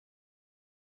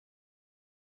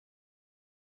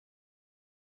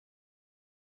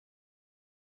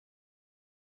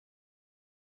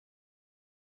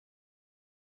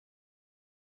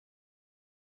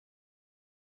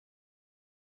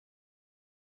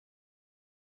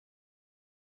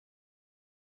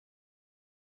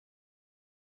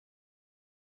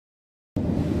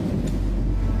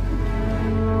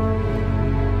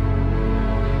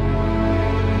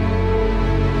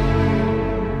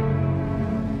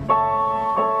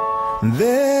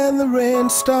Then the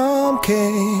rainstorm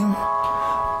came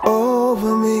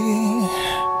over me.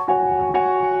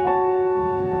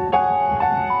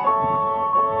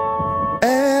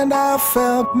 And I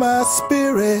felt my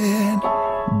spirit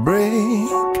break.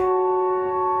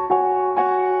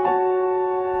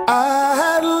 I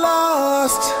had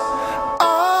lost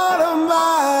all of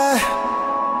my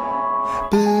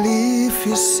belief,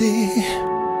 you see,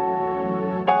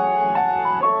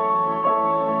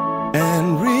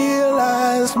 and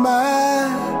realized my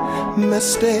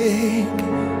mistake.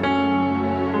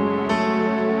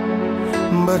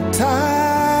 But time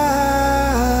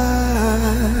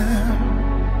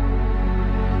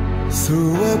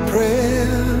threw a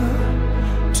prayer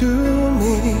to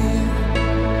me,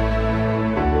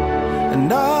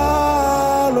 and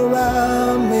all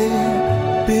around me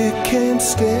became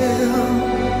still.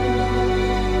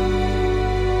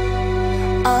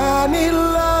 I need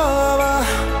love,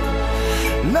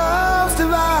 love's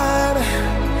divine.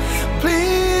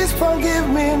 Please forgive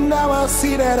me, now I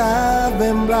see that I've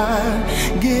been blind.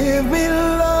 Give me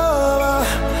love,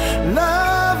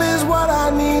 love is what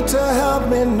I need to help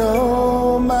me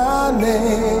know my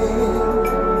name.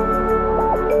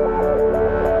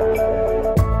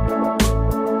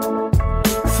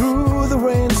 Through the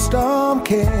rainstorm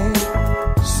came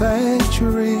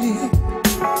sanctuary.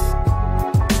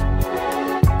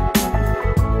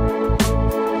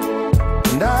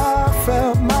 And I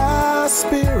felt my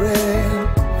spirit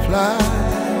fly.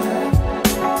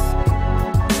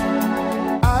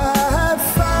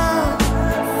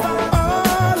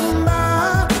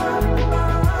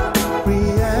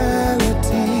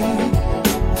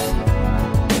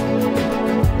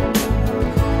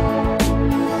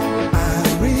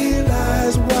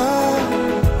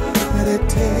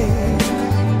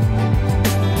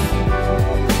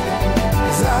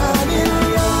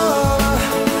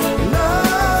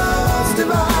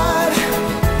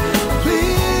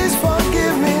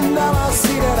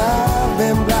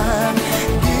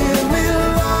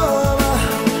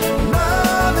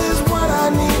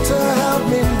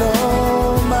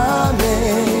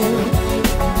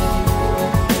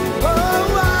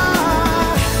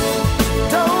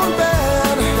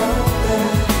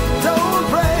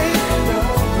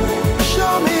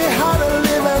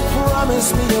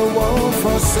 Promise me you won't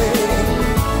forsake,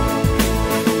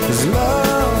 'cause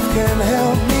love can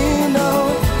help me know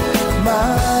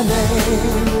my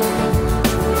name.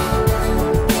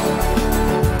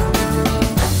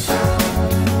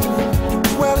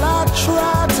 Well, I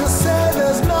tried to say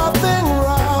there's nothing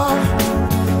wrong,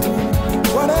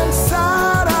 but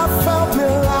inside I felt me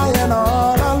lying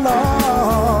all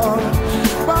alone.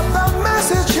 But the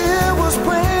message here was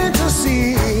plain to see.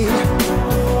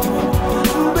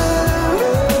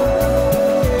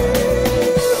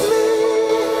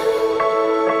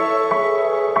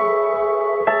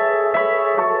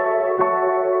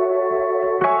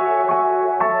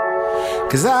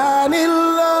 Cause I need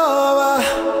love,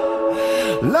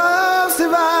 love's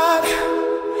divine.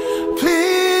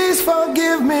 Please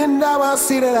forgive me, now I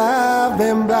see that I've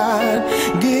been blind.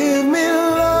 Give me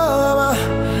love,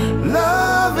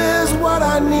 love is what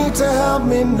I need to help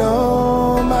me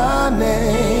know my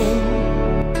name.